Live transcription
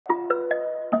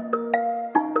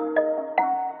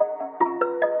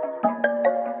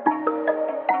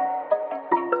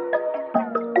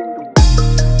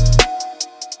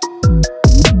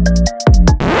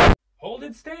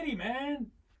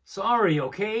Sorry,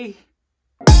 okay?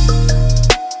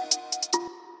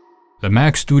 The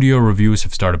Mac Studio reviews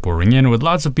have started pouring in, with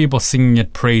lots of people singing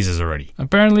it praises already.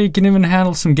 Apparently it can even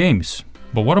handle some games.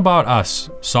 But what about us,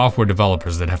 software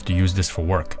developers that have to use this for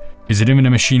work? Is it even a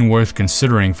machine worth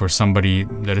considering for somebody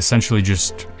that essentially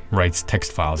just writes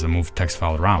text files and moves text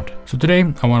file around? So today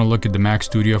I want to look at the Mac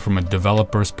Studio from a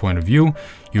developer's point of view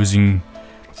using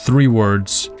 3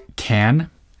 words: can,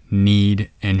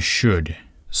 need, and should.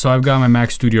 So I've got my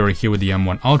Mac Studio right here with the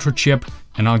M1 Ultra chip,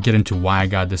 and I'll get into why I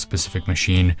got this specific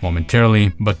machine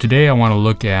momentarily. But today I want to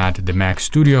look at the Mac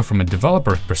Studio from a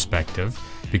developer perspective,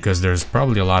 because there's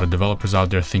probably a lot of developers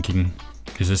out there thinking,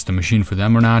 is this the machine for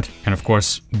them or not? And of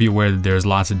course, be aware that there's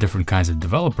lots of different kinds of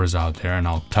developers out there, and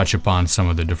I'll touch upon some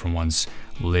of the different ones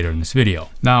later in this video.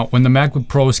 Now, when the MacBook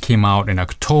Pros came out in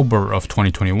October of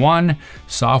 2021,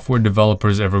 software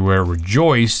developers everywhere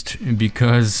rejoiced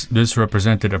because this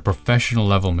represented a professional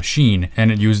level machine,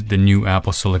 and it used the new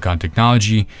Apple Silicon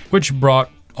technology, which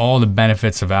brought all the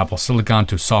benefits of Apple Silicon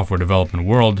to software development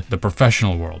world, the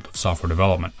professional world of software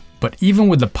development. But even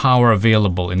with the power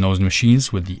available in those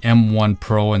machines with the M1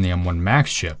 Pro and the M1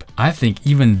 Max chip, I think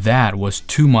even that was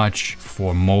too much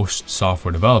for most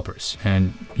software developers.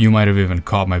 And you might have even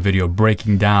caught my video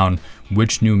breaking down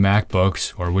which new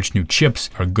MacBooks or which new chips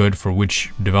are good for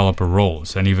which developer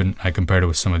roles. And even I compared it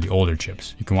with some of the older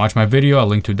chips. You can watch my video, I'll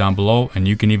link to it down below, and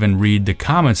you can even read the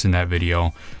comments in that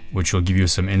video, which will give you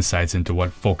some insights into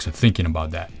what folks are thinking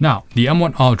about that. Now, the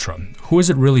M1 Ultra, who is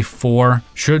it really for?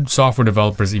 Should software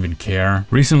developers even care?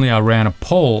 Recently, I ran a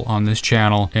poll on this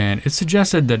channel, and it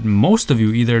suggested that most of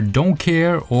you either don't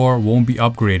care or won't be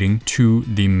upgrading to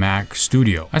the Mac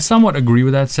Studio. I somewhat agree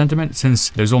with that sentiment, since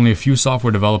there's only a few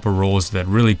software developer roles that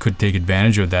really could take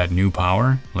advantage of that new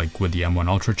power, like with the M1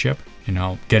 Ultra chip. And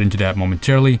I'll get into that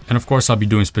momentarily. And of course, I'll be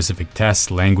doing specific tests,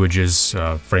 languages,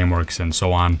 frameworks, and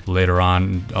so on. Later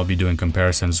on, I'll be doing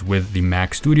comparisons with the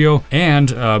Mac Studio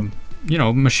and you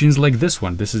know, machines like this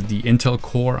one. This is the Intel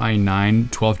Core i9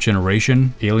 12th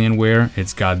generation Alienware.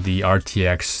 It's got the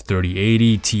RTX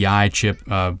 3080 Ti chip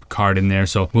card in there.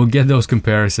 So we'll get those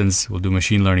comparisons. We'll do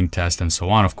machine learning tests and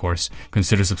so on, of course.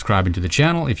 Consider subscribing to the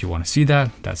channel if you want to see that.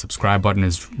 That subscribe button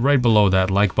is right below that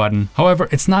like button. However,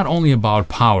 it's not only about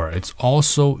power. It's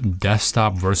also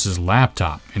desktop versus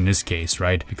laptop in this case,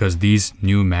 right? Because these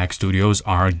new Mac Studios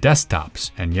are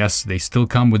desktops. And yes, they still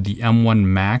come with the M1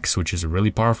 Max, which is a really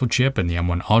powerful chip, and the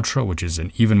M1 Ultra, which is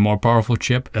an even more powerful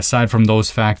chip. Aside from those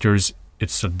factors,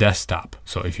 it's a desktop.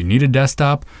 So if you need a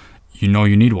desktop, you know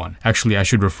you need one. Actually, I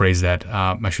should rephrase that.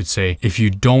 I should say, if you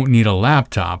don't need a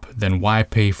laptop, then why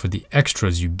pay for the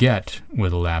extras you get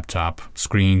with a laptop,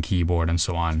 screen, keyboard, and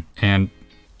so on? And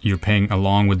you're paying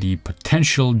along with the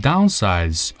potential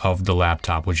downsides of the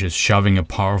laptop, which is shoving a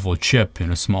powerful chip in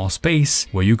a small space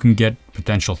where you can get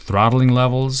potential throttling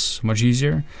levels much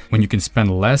easier, when you can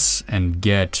spend less and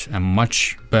get a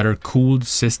much better cooled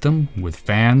system with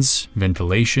fans,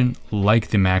 ventilation, like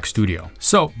the Mac Studio.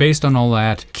 So based on all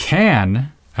that,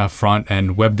 can a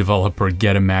front-end web developer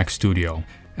get a Mac Studio?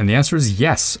 And the answer is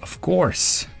yes, of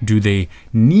course. Do they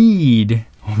need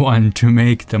one to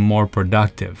make them more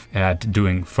productive at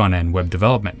doing front-end web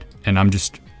development? And I'm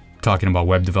just talking about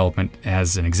web development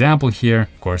as an example here.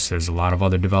 Of course, there's a lot of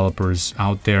other developers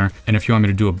out there. And if you want me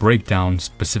to do a breakdown,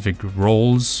 specific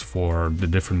roles for the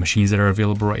different machines that are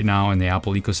available right now in the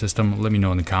Apple ecosystem, let me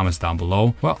know in the comments down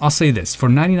below. Well, I'll say this, for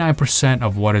 99%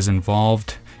 of what is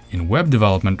involved in web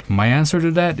development, my answer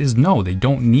to that is no, they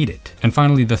don't need it. And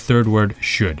finally, the third word,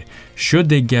 should. Should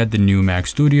they get the new Mac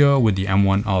Studio with the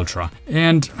M1 Ultra?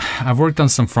 And I've worked on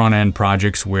some front-end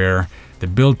projects where the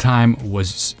build time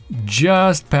was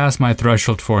just past my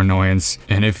threshold for annoyance.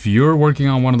 And if you're working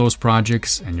on one of those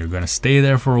projects and you're gonna stay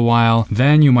there for a while,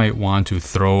 then you might want to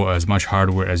throw as much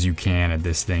hardware as you can at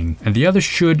this thing. And the other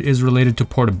should is related to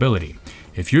portability.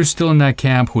 If you're still in that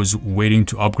camp who's waiting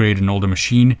to upgrade an older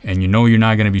machine and you know you're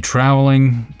not going to be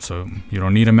traveling, so you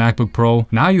don't need a MacBook Pro,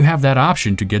 now you have that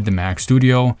option to get the Mac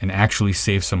Studio and actually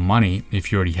save some money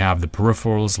if you already have the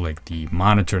peripherals like the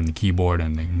monitor and the keyboard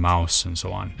and the mouse and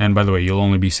so on. And by the way, you'll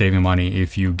only be saving money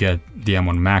if you get the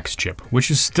M1 Max chip, which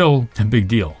is still a big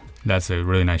deal. That's a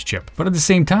really nice chip. But at the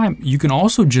same time, you can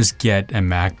also just get a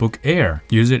MacBook Air.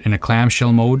 Use it in a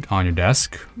clamshell mode on your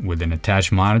desk with an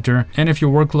attached monitor. And if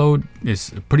your workload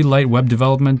is pretty light web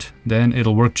development, then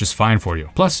it'll work just fine for you.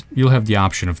 Plus, you'll have the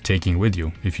option of taking it with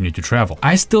you if you need to travel.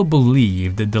 I still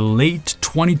believe that the late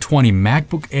 2020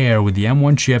 MacBook Air with the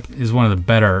M1 chip is one of the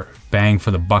better bang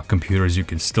for the buck computers you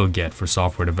can still get for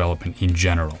software development in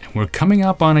general. And we're coming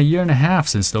up on a year and a half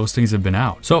since those things have been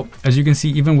out. So as you can see,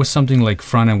 even with something like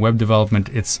front-end web development,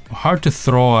 it's hard to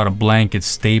throw out a blanket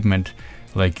statement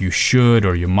like you should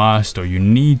or you must or you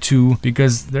need to,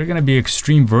 because there are going to be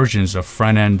extreme versions of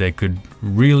front end that could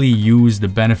really use the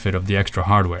benefit of the extra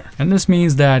hardware. And this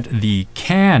means that the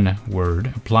can word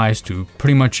applies to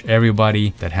pretty much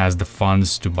everybody that has the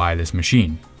funds to buy this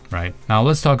machine, right? Now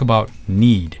let's talk about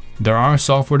need. There are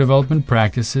software development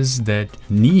practices that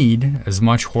need as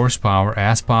much horsepower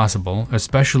as possible,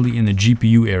 especially in the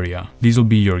GPU area. These will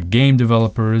be your game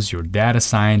developers, your data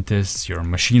scientists, your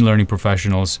machine learning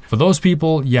professionals. For those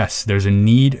people, yes, there's a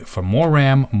need for more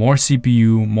RAM, more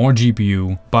CPU, more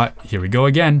GPU, but here we go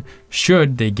again.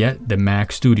 Should they get the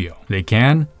Mac Studio? They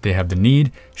can, they have the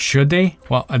need. Should they?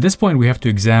 Well, at this point, we have to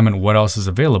examine what else is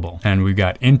available. And we've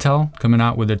got Intel coming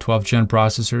out with their 12th gen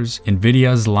processors,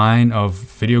 NVIDIA's line of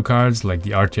video cards like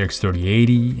the RTX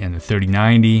 3080 and the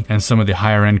 3090, and some of the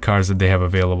higher end cards that they have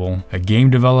available. A game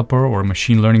developer or a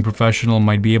machine learning professional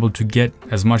might be able to get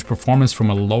as much performance from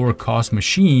a lower cost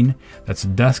machine that's a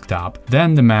desktop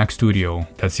than the Mac Studio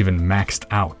that's even maxed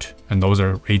out. And those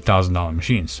are $8,000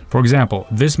 machines. For example,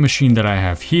 this machine that I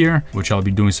have here, which I'll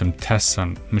be doing some tests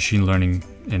on machine learning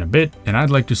in a bit, and I'd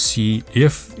like to see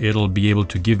if it'll be able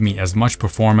to give me as much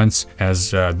performance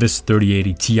as this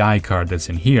 3080 Ti card that's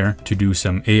in here to do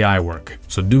some AI work.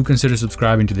 So do consider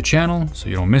subscribing to the channel so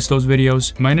you don't miss those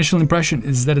videos. My initial impression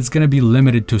is that it's going to be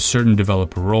limited to certain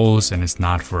developer roles and it's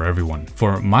not for everyone.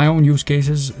 For my own use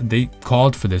cases, they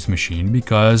called for this machine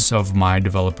because of my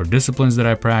developer disciplines that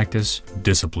I practice.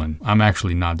 Discipline. I'm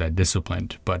actually not that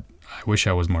disciplined, but I wish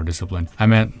I was more disciplined. I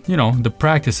meant, you know, the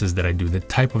practices that I do, the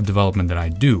type of development that I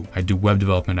do. I do web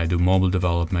development, I do mobile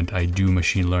development, I do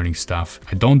machine learning stuff.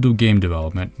 I don't do game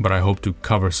development, but I hope to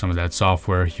cover some of that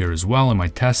software here as well in my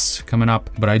tests coming up.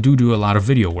 But I do a lot of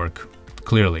video work.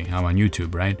 Clearly, I'm on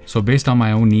YouTube, right? So based on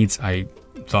my own needs, I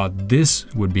thought this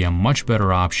would be a much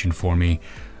better option for me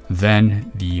than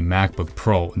the MacBook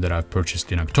Pro that I've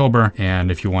purchased in October.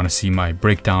 And if you want to see my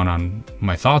breakdown on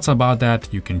my thoughts about that,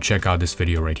 you can check out this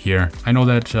video right here. I know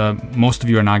that most of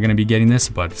you are not going to be getting this,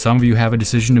 but some of you have a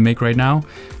decision to make right now.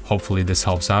 Hopefully this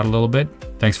helps out a little bit.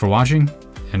 Thanks for watching,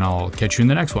 and I'll catch you in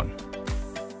the next one.